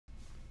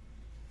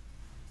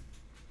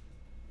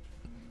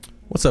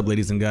What's up,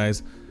 ladies and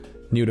guys?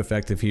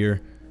 Neodefective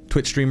here,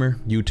 Twitch streamer,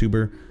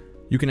 YouTuber.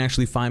 You can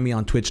actually find me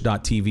on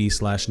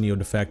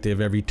twitch.tv/neodefective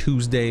every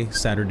Tuesday,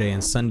 Saturday,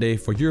 and Sunday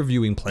for your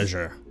viewing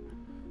pleasure.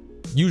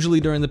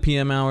 Usually during the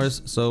PM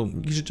hours, so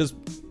you should just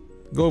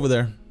go over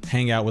there,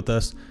 hang out with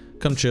us,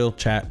 come chill,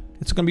 chat.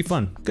 It's gonna be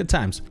fun, good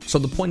times. So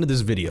the point of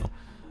this video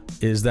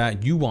is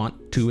that you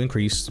want to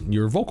increase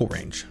your vocal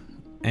range.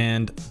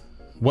 And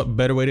what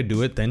better way to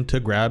do it than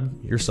to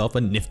grab yourself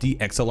a nifty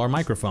XLR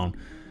microphone.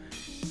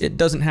 It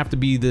doesn't have to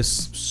be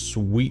this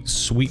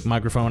sweet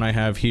microphone I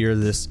have here,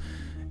 this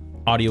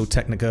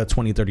Audio-Technica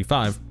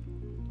 2035.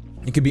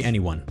 It could be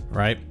anyone,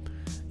 right?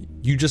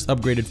 You just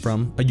upgraded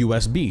from a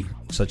USB,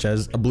 such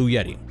as a Blue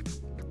Yeti.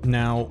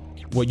 Now,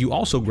 what you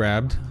also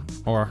grabbed,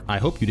 or I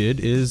hope you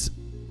did, is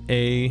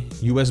a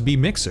USB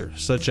mixer,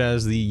 such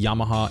as the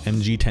Yamaha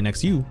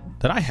MG10XU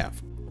that I have.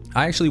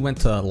 I actually went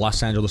to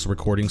Los Angeles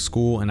recording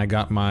school and I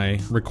got my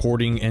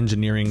recording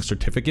engineering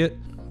certificate.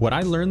 What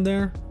I learned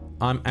there,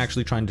 I'm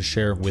actually trying to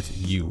share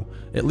with you,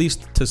 at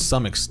least to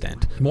some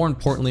extent. More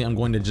importantly, I'm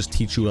going to just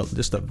teach you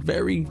just a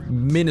very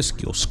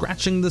minuscule,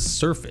 scratching the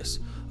surface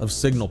of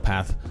signal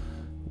path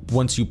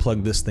once you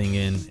plug this thing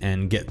in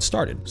and get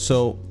started.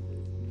 So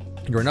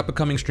you're an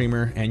up-and-coming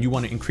streamer and you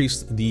want to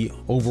increase the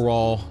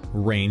overall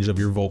range of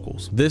your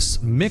vocals. This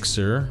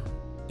mixer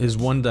is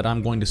one that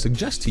I'm going to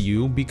suggest to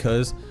you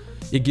because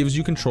it gives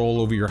you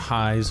control over your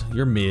highs,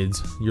 your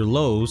mids, your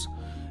lows,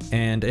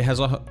 and it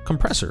has a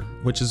compressor,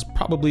 which is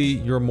probably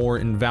your more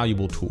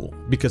invaluable tool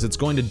because it's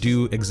going to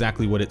do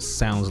exactly what it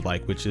sounds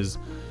like, which is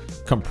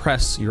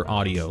compress your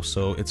audio.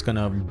 So it's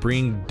gonna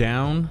bring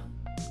down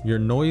your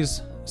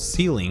noise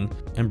ceiling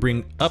and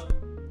bring up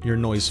your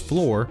noise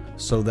floor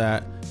so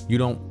that you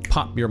don't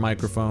pop your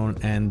microphone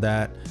and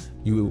that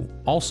you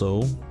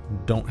also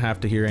don't have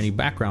to hear any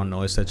background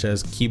noise such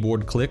as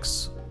keyboard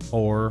clicks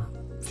or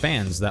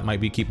fans that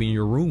might be keeping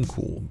your room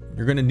cool.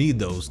 You're gonna need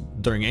those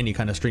during any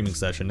kind of streaming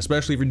session,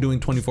 especially if you're doing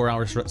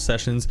 24-hour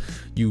sessions,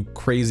 you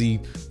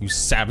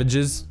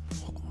savages.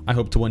 I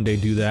hope to one day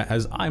do that,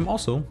 as I'm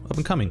also up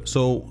and coming.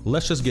 So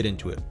let's just get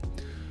into it.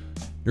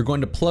 You're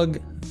going to plug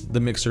the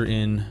mixer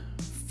in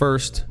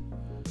first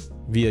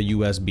via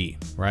USB,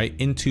 right,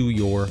 into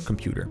your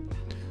computer.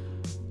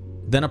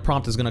 Then a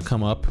prompt is gonna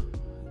come up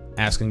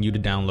asking you to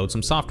download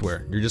some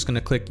software. You're just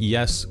gonna click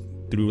yes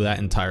through that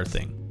entire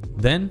thing.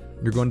 Then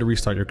you're going to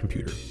restart your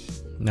computer.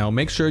 Now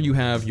make sure you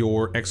have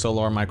your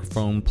XLR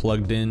microphone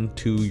plugged in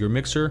to your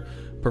mixer,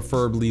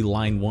 preferably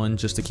line 1,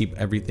 just to keep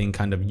everything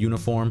kind of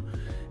uniform.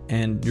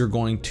 And you're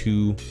going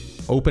to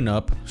open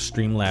up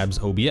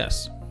Streamlabs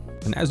OBS.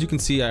 And as you can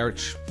see, I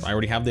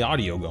already have the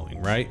audio going,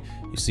 right?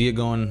 You see it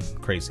going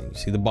crazy. You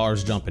see the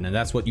bars jumping, and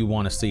that's what you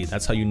want to see.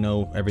 That's how you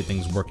know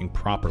everything's working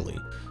properly.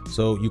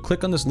 So you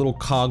click on this little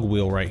cog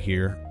wheel right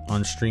here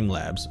on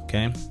Streamlabs,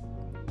 okay?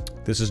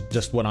 This is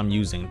just what I'm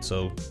using,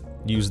 so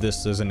use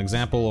this as an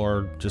example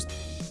or just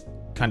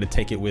kind of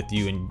take it with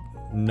you and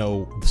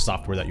know the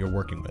software that you're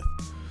working with.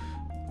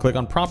 Click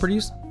on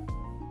properties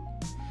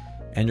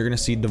and you're going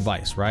to see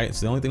device, right? It's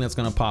the only thing that's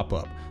going to pop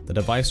up. The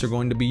device you're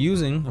going to be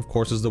using, of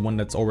course, is the one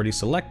that's already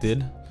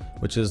selected,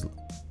 which is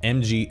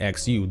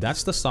MGXU.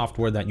 That's the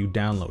software that you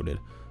downloaded.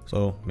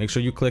 So make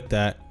sure you click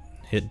that,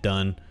 hit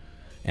done,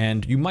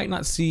 and you might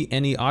not see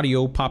any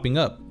audio popping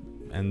up,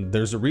 and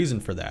there's a reason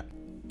for that.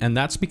 And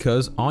that's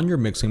because on your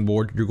mixing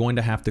board, you're going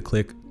to have to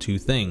click 2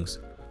 things.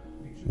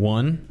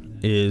 One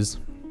is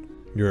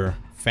your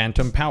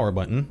phantom power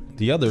button.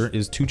 The other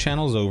is 2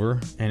 channels over,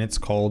 and it's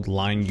called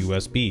line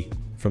USB.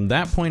 From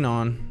that point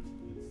on,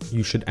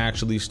 you should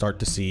actually start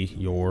to see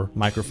your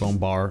microphone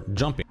bar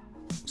jumping.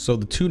 So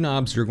the 2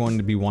 knobs you're going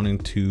to be wanting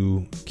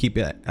to keep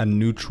at a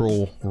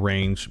neutral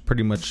range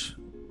pretty much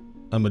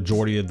a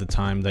majority of the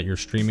time that you're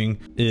streaming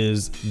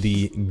is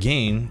the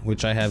gain,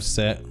 which I have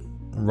set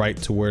right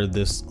to where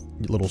this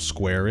little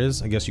square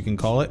is, I guess you can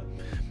call it,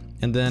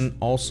 and then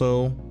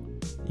also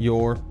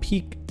your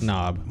peak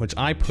knob, which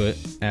I put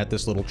at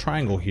this little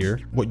triangle here.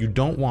 What you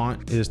don't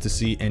want is to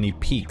see any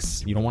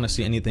peaks. You don't want to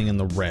see anything in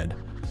the red.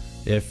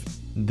 If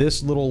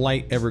this little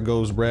light ever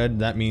goes red,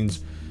 that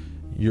means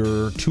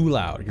you're too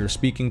loud, you're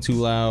speaking too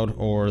loud,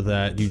 or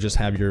that you just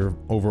have your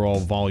overall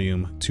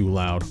volume too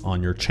loud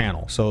on your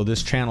channel. So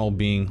this channel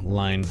being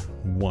line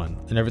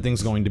 1, and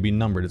everything's going to be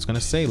numbered. It's going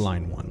to say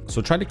line 1. So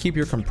try to keep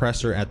your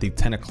compressor at the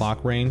 10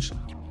 o'clock range,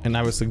 and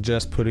I would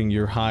suggest putting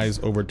your highs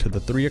over to the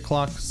 3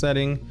 o'clock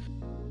setting,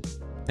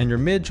 and your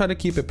mid, try to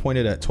keep it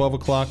pointed at 12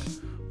 o'clock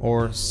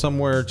or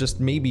somewhere just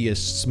maybe a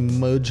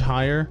smudge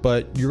higher,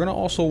 but you're gonna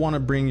also wanna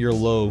bring your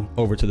low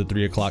over to the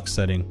 3 o'clock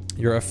setting.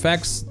 Your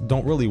effects,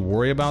 don't really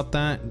worry about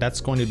that.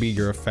 That's going to be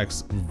your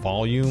effects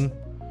volume,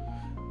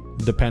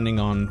 depending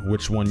on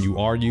which one you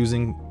are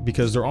using,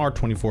 because there are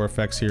 24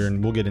 effects here,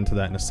 and we'll get into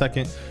that in a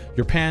second.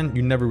 Your pan,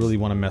 you never really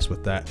wanna mess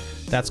with that.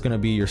 That's gonna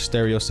be your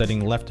stereo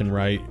setting, left and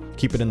right.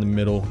 Keep it in the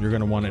middle. You're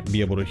gonna wanna be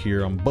able to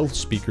hear on both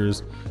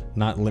speakers,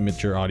 not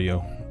limit your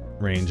audio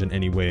range in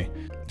any way.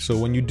 So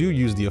when you do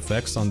use the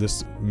effects on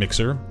this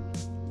mixer,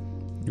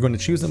 you're going to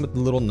choose them with the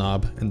little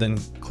knob and then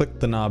click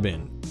the knob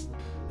in.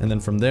 And then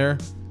from there,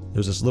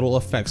 there's this little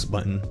effects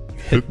button.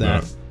 Hit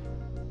that.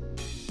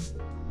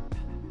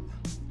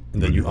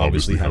 And then you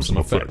obviously have some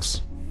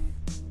effects.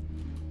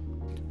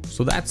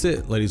 So that's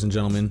it, ladies and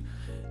gentlemen.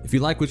 If you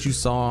like what you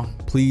saw,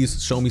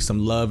 please show me some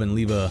love and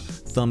leave a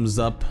thumbs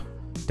up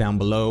down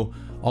below.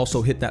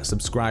 Also hit that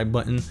subscribe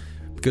button,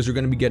 because you're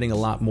going to be getting a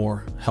lot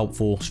more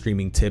helpful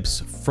streaming tips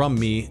from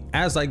me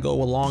as I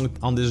go along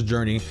on this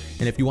journey.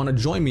 And if you want to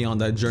join me on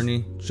that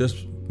journey,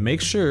 just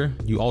make sure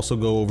you also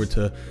go over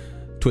to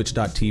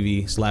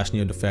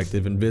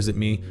twitch.tv/neodefective and visit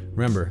me.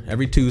 Remember,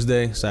 every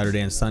Tuesday,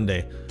 Saturday, and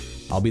Sunday,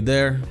 I'll be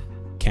there.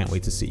 Can't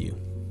wait to see you.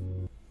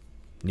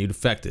 Neo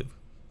Defective,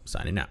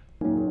 signing out.